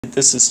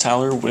This is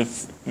Tyler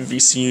with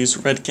VCU's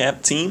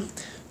REDCap team.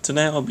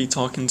 Today I'll be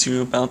talking to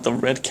you about the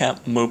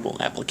REDCap mobile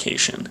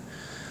application.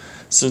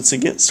 So to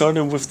get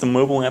started with the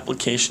mobile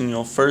application,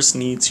 you'll first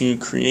need to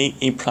create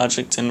a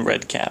project in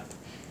REDCap.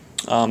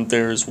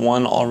 There's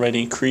one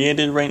already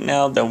created right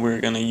now that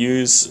we're going to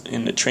use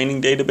in the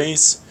training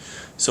database.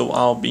 So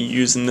I'll be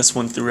using this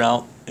one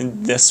throughout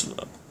in this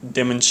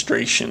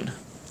demonstration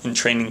and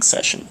training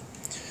session.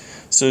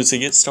 So to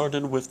get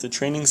started with the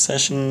training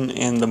session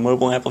and the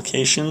mobile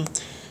application,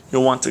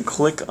 you'll want to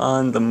click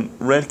on the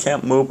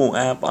REDCap Mobile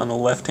App on the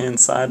left-hand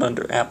side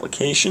under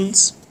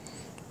Applications,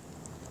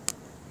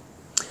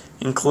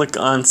 and click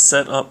on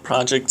Set Up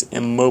Project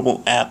and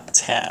Mobile App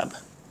tab.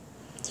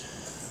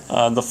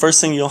 The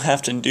first thing you'll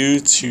have to do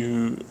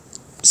to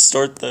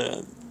start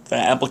the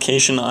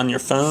application on your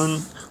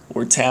phone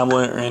or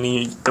tablet or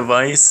any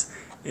device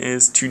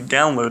is to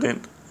download it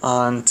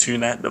onto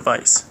that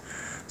device.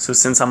 So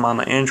since I'm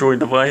on an Android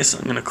device,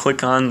 I'm going to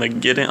click on the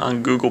Get It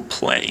on Google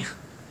Play.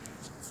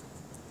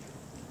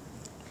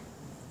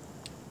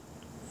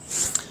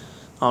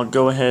 I'll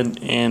go ahead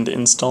and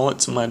install it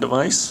to my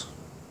device.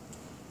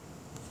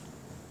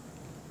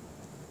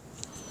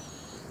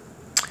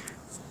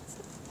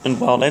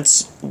 And while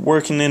that's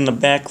working in the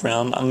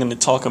background, I'm going to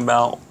talk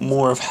about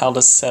more of how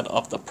to set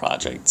up the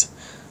project.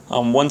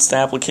 Once the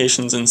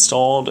application's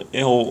installed,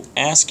 it'll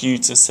ask you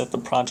to set the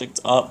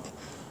project up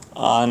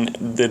on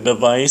the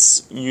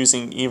device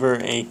using either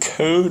a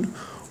code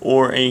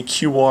or a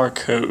QR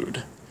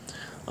code.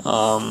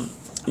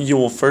 You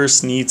will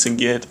first need to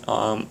get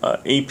an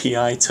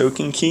API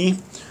token key,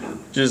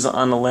 which is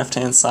on the left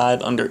hand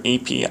side under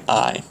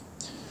API.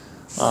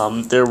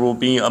 There will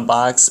be a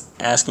box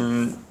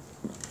asking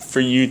for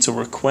you to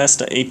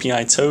request an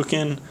API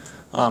token.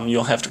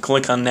 You'll have to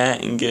click on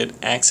that and get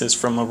access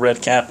from a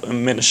REDCap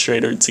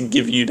administrator to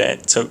give you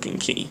that token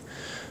key.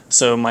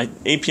 So my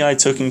API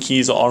token key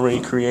is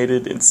already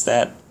created. It's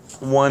that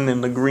one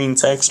in the green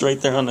text right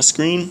there on the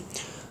screen.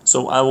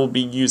 So I will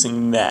be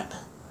using that.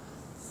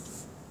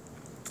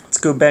 Let's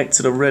go back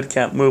to the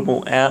REDCap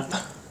mobile app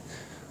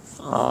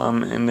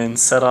and then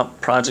set up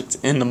project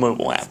in the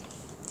mobile app.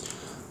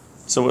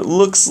 So it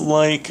looks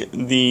like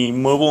the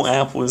mobile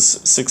app was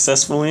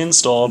successfully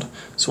installed.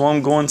 So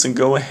I'm going to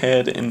go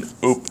ahead and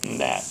open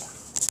that.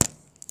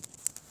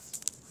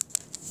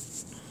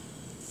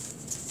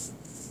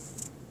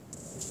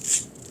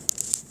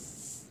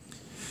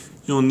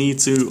 You'll need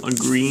to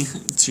agree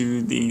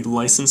to the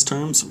license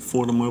terms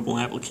for the mobile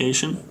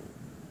application.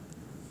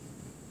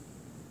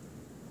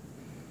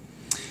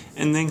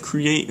 And then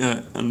create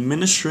an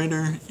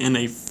administrator and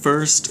a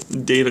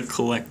first data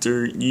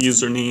collector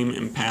username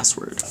and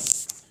password.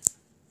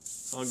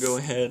 I'll go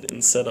ahead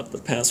and set up the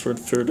password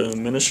for the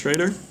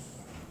administrator.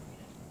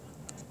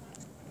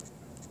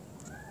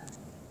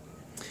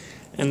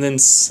 And then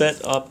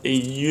set up a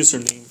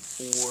username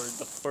for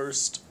the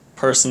first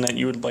person that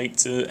you would like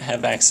to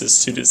have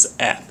access to this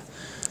app.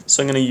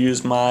 So I'm going to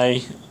use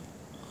my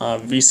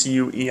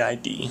VCU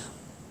EID.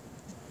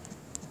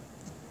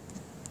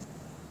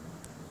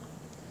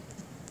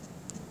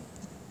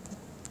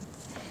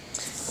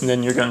 And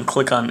then you're going to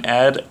click on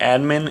Add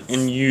Admin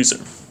and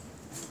User.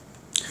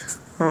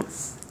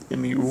 Give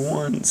me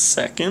 1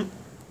 second.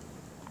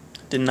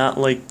 Did not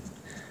like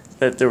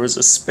that there was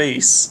a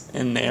space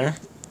in there,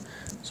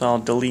 so I'll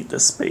delete the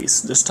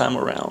space this time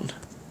around.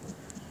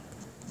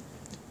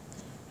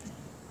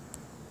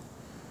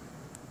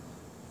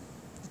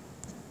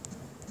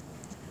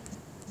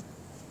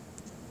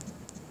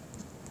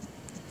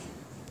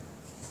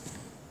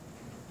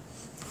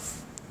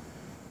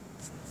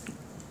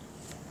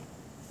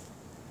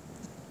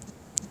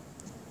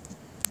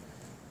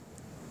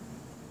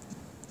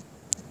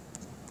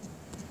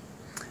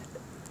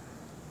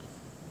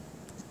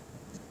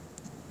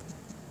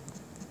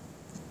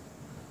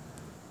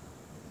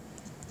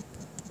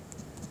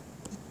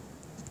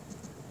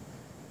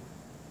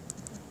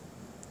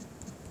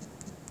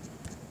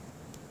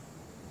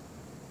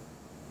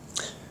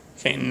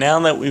 Okay, now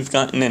that we've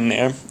gotten in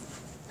there,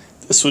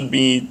 this would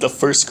be the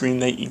first screen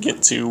that you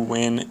get to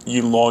when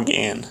you log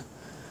in.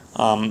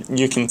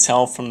 You can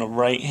tell from the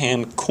right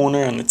hand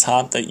corner on the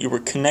top that you were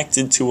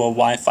connected to a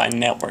Wi-Fi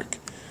network.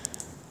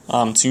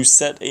 To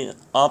set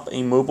up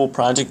a mobile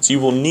project, you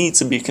will need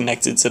to be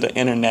connected to the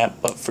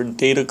internet, but for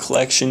data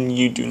collection,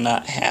 you do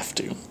not have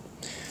to.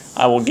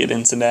 I will get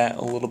into that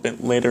a little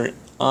bit later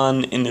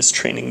on in this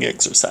training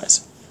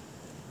exercise.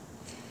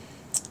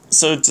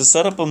 So to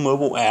set up a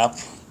mobile app,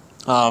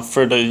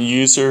 for the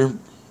user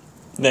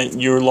that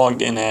you're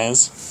logged in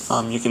as,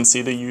 you can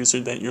see the user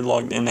that you're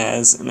logged in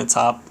as in the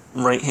top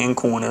right hand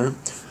corner.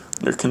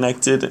 They're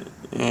connected,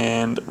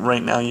 and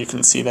right now you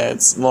can see that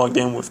it's logged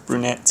in with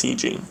Brunette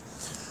TG.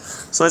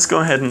 So let's go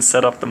ahead and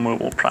set up the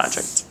mobile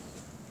project.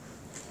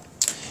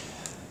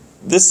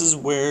 This is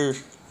where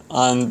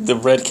on the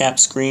REDCap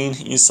screen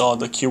you saw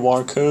the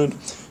QR code.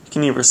 You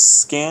can either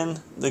scan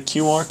the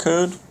QR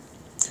code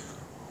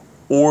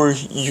or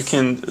you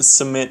can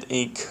submit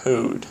a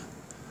code.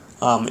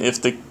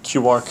 if the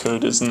QR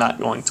code is not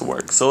going to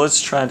work. So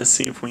let's try to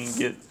see if we can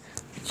get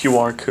the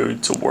QR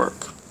code to work.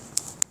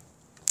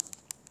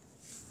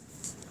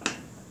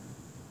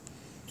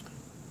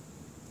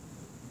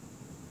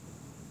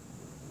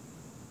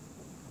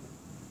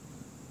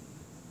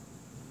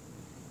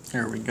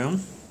 There we go.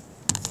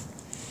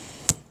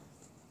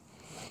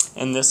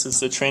 And this is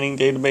the training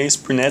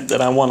database, Brunette,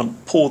 that I want to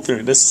pull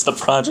through. This is the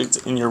project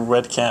in your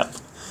REDCap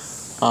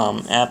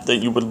app that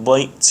you would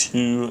like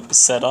to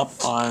set up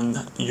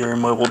on your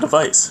mobile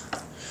device.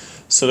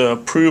 So to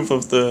approve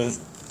of the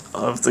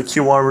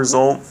QR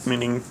result,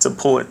 meaning to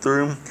pull it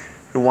through,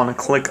 you want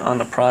to click on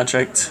the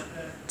project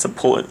to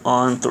pull it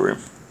on through.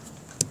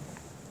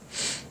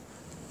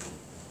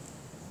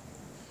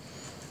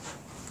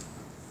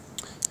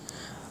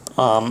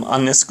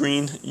 On this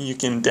screen, you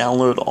can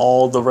download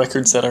all the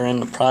records that are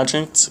in the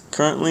project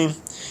currently.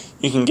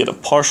 You can get a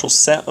partial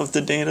set of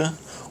the data,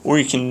 or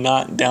you can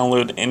not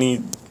download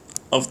any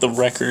of the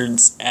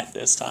records at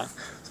this time.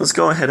 So let's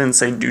go ahead and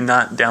say do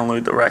not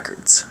download the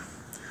records.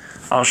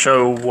 I'll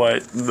show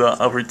what the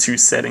other two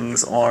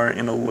settings are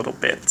in a little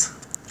bit.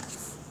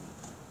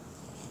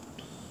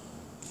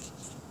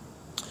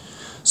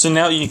 So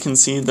now you can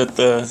see that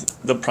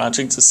the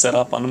project is set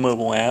up on the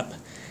mobile app,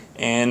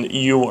 and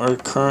you are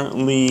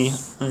currently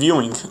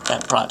viewing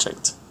that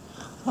project.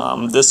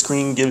 This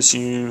screen gives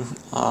you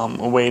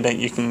a way that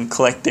you can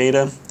collect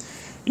data.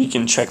 You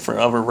can check for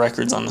other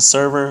records on the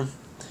server.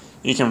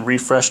 You can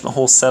refresh the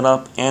whole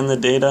setup and the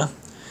data,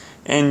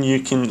 and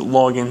you can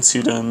log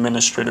into the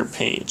administrator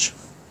page.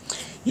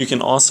 You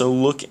can also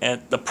look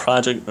at the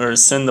project or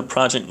send the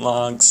project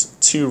logs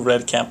to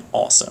REDCap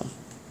also.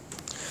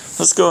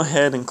 Let's go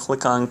ahead and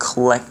click on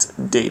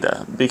collect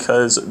data,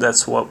 because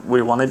that's what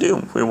we want to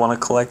do. We want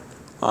to collect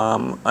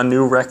a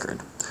new record.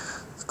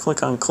 Let's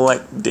click on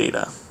collect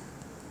data.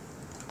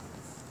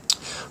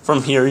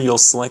 From here, you'll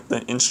select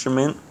the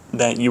instrument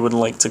that you would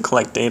like to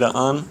collect data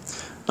on.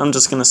 I'm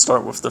just going to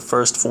start with the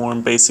first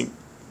form, basic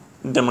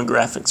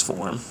demographics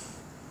form.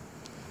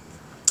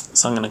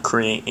 So I'm going to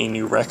create a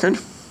new record,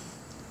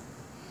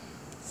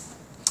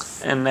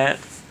 and that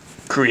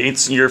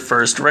creates your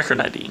first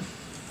record ID.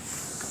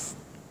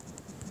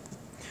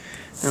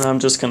 And I'm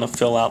just going to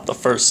fill out the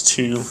first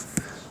two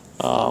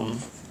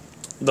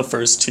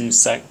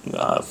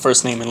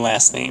first name and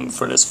last name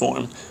for this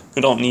form.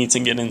 We don't need to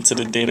get into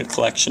the data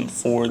collection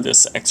for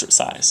this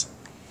exercise.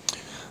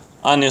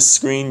 On this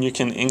screen, you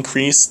can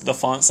increase the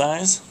font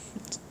size.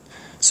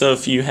 So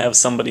if you have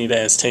somebody that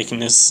has taken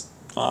this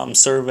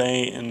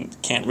survey and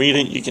can't read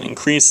it, you can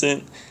increase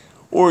it,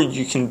 or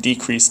you can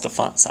decrease the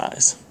font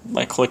size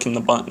by clicking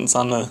the buttons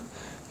on the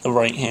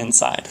right hand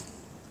side.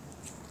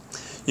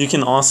 You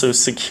can also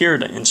secure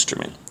the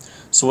instrument.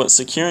 So what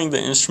securing the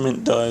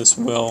instrument does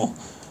will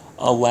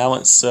allow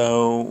it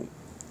so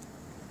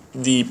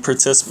the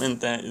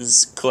participant that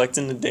is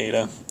collecting the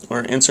data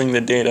or entering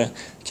the data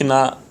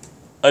cannot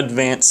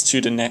advance to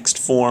the next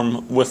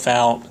form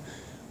without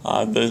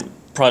the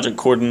project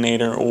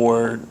coordinator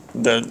or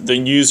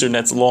the user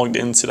that's logged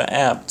into the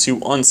app to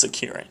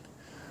unsecure it.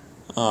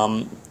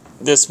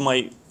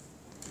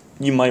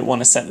 You might want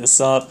to set this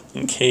up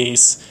in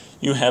case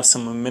you have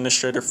some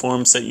administrator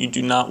forms that you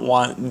do not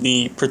want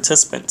the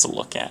participant to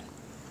look at.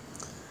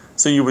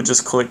 So you would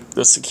just click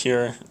the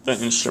secure the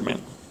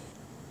instrument.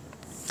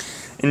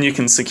 And you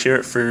can secure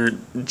it for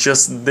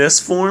just this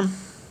form,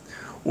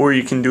 or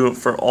you can do it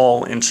for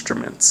all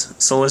instruments.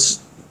 So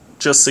let's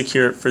just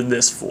secure it for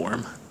this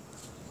form.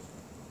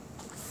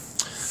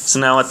 So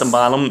now at the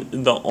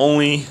bottom, the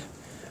only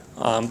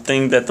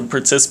thing that the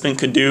participant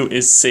could do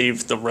is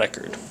save the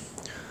record.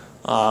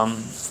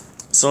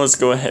 So let's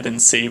go ahead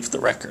and save the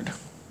record.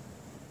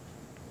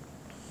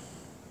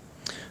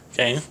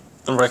 Okay,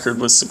 the record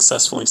was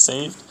successfully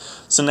saved.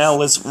 So now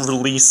let's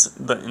release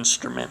the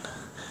instrument.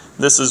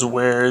 This is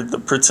where the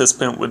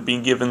participant would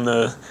be given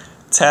the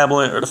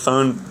tablet or the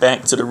phone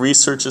back to the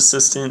research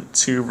assistant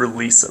to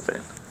release of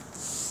it.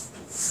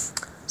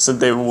 So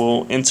they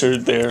will enter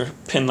their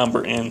PIN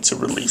number in to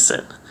release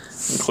it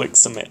and click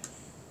submit.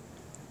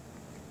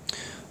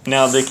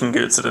 Now they can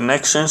go to the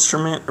next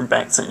instrument or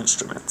back to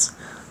instruments.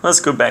 Let's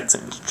go back to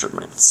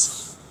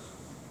instruments.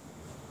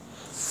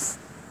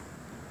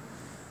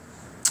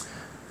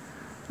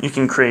 You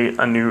can create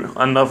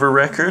another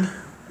record,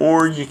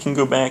 or you can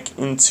go back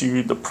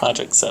into the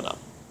project setup.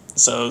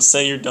 So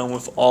say you're done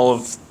with all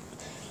of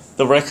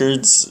the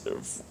records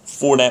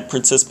for that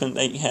participant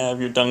that you have,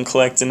 you're done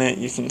collecting it,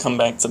 you can come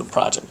back to the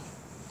project.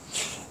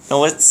 Now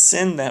let's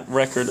send that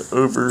record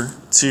over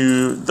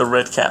to the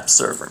REDCap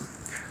server.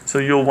 So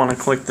you'll want to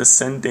click the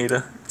send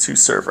data to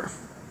server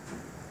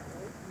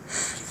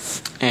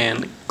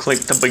and click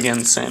the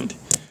begin send.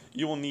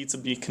 You will need to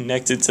be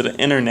connected to the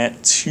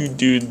internet to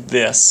do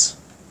this.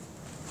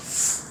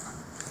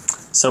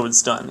 So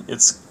it's done.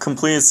 It's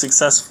completed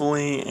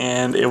successfully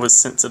and it was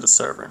sent to the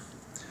server.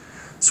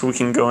 So we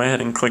can go ahead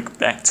and click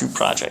back to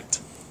project.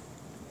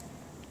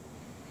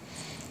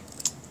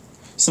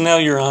 So now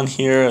you're on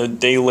here a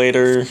day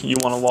later, you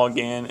want to log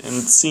in and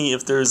see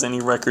if there's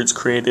any records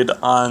created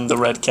on the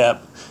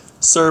REDCap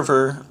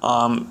server,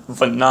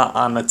 but not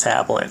on the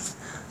tablet.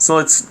 So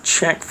let's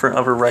check for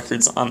other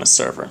records on the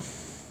server.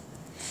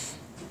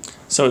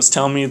 So it's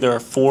telling me there are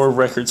 4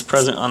 records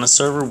present on the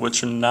server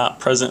which are not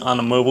present on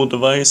a mobile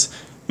device.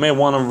 You may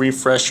want to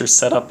refresh your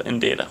setup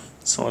and data.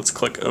 So let's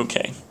click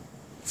OK.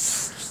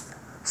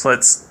 So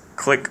let's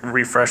click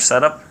refresh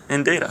setup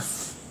and data.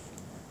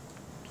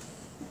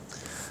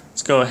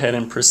 Let's go ahead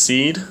and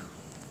proceed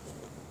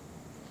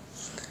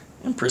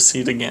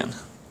again.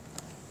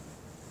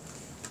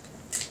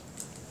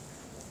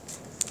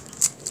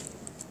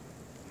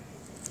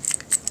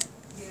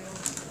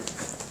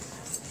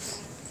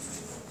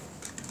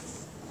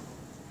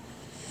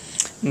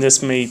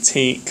 This may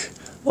take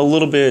a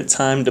little bit of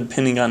time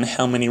depending on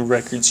how many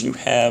records you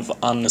have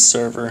on the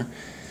server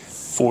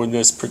for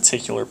this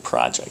particular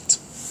project.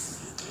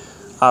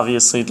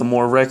 Obviously, the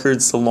more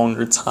records, the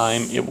longer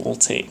time it will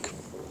take.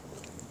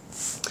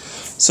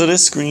 So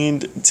this screen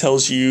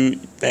tells you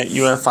that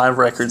you have 5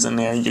 records in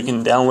there. You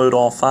can download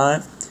all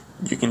 5.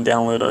 You can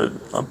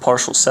download a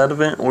partial set of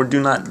it, or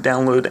do not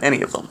download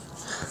any of them.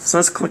 So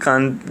let's click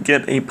on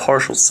Get a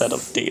Partial Set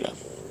of Data.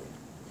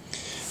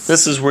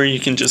 This is where you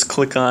can just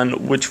click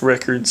on which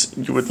records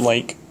you would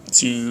like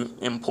to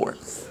import.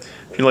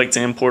 If you like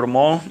to import them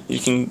all, you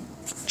can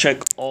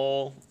check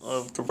all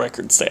of the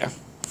records there.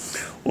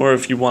 Or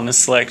if you want to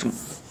select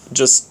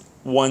just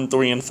 1,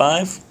 3, and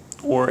 5,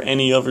 or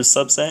any other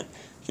subset,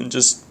 you can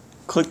just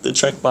click the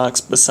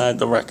checkbox beside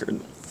the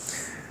record.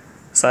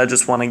 So I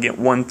just want to get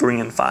 1, 3,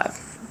 and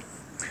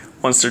 5.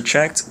 Once they're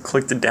checked,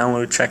 click the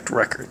Download Checked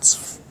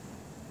Records.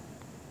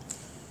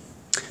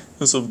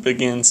 This will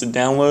begin to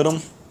download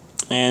them,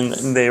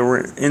 and they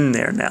were in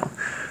there now.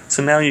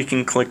 So now you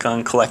can click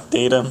on Collect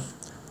Data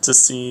to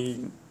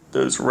see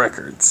those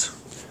records.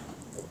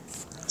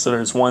 So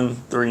there's 1,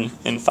 3,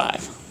 and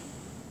 5.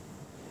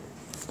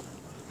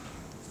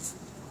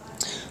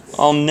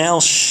 I'll now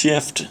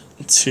shift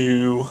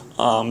to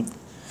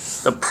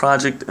the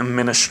project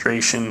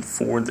administration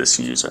for this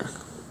user.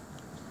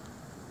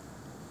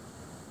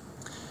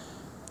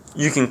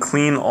 You can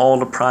clean all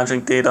the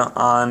project data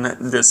on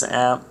this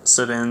app,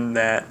 so then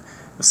that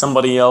if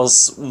somebody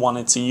else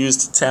wanted to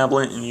use the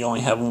tablet and you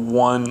only have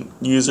one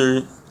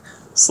user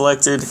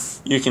selected,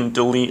 you can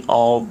delete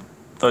all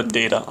the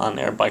data on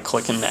there by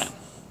clicking that.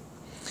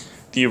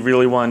 Do you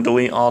really want to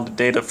delete all the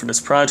data for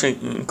this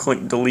project? You can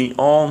click delete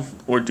all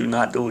or do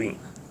not delete.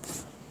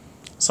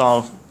 So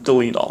I'll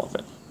delete all of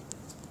it.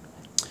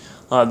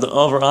 The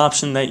other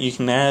option that you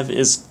can have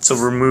is to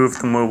remove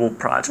the mobile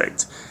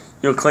project.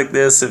 You'll click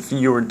this if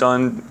you were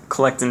done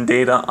collecting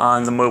data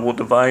on the mobile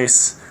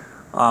device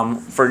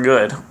for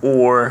good,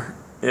 or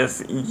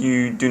if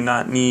you do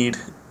not need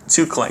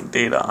to collect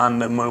data on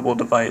the mobile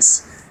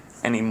device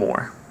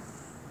anymore.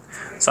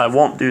 So I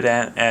won't do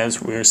that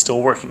as we're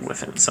still working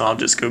with it, so I'll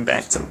just go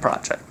back to the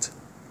project.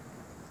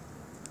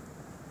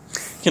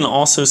 You can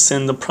also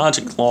send the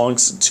project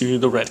logs to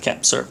the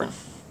REDCap server.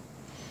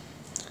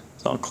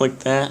 So I'll click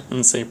that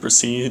and say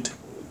proceed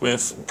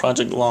with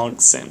project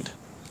log send.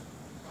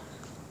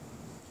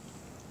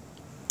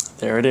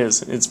 There it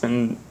is. It's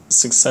been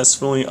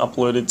successfully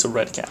uploaded to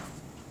REDCap.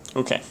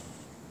 Okay.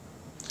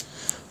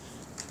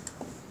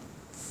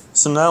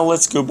 So now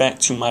let's go back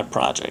to my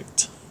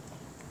project.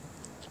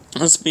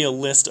 This will be a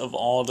list of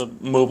all the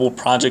mobile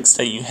projects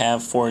that you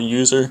have for a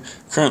user.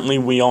 Currently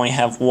we only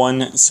have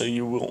one, so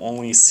you will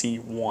only see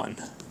one.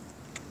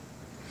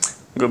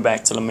 Go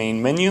back to the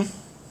main menu.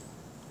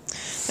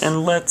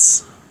 And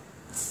let's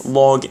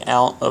log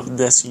out of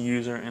this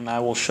user, and I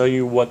will show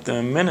you what the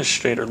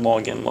administrator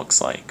login looks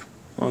like.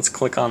 Let's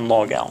click on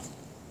log out.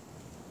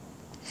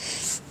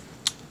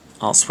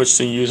 I'll switch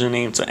the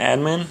username to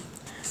admin.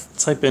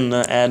 Type in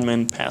the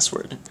admin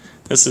password.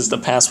 This is the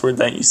password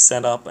that you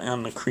set up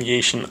on the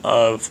creation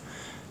of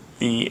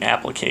the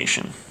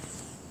application.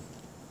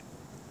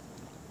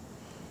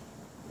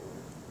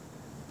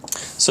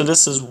 So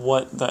this is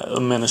what the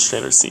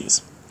administrator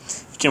sees.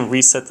 You can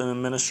reset the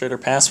administrator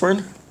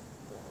password,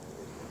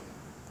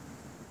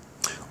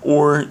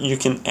 or you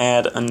can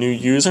add a new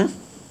user,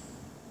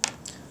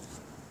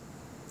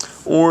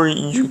 or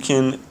you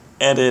can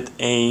edit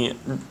a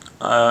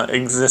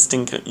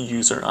existing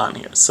user on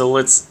here. So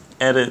let's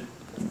edit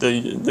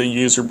the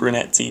user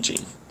Brunette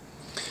TG.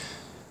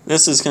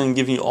 This is going to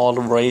give you all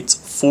the rights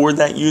for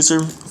that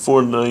user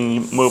for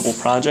the mobile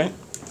project.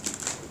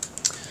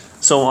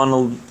 So on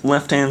the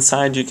left hand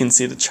side you can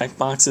see the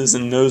checkboxes,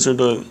 and those are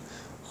the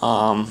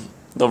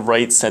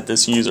rights that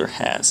this user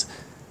has.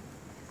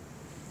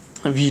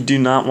 If you do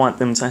not want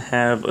them to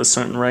have a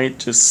certain right,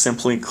 just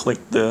simply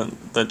click the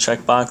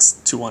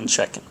checkbox to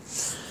uncheck it.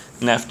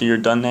 And after you're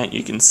done that,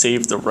 you can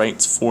save the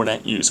rights for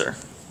that user.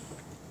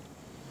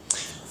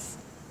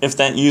 If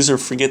that user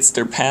forgets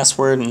their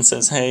password and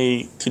says,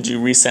 hey, could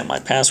you reset my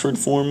password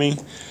for me?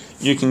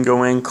 You can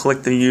go in,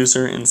 click the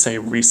user, and say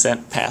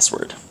reset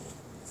password.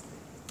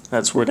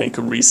 That's where they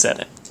could reset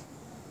it.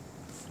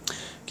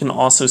 You can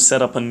also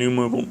set up a new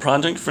mobile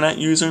project for that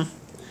user.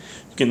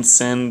 You can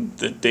send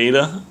the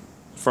data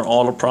for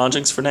all the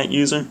projects for that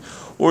user,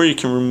 or you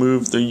can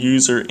remove the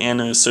user and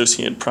the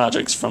associated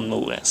projects from the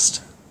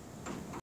list.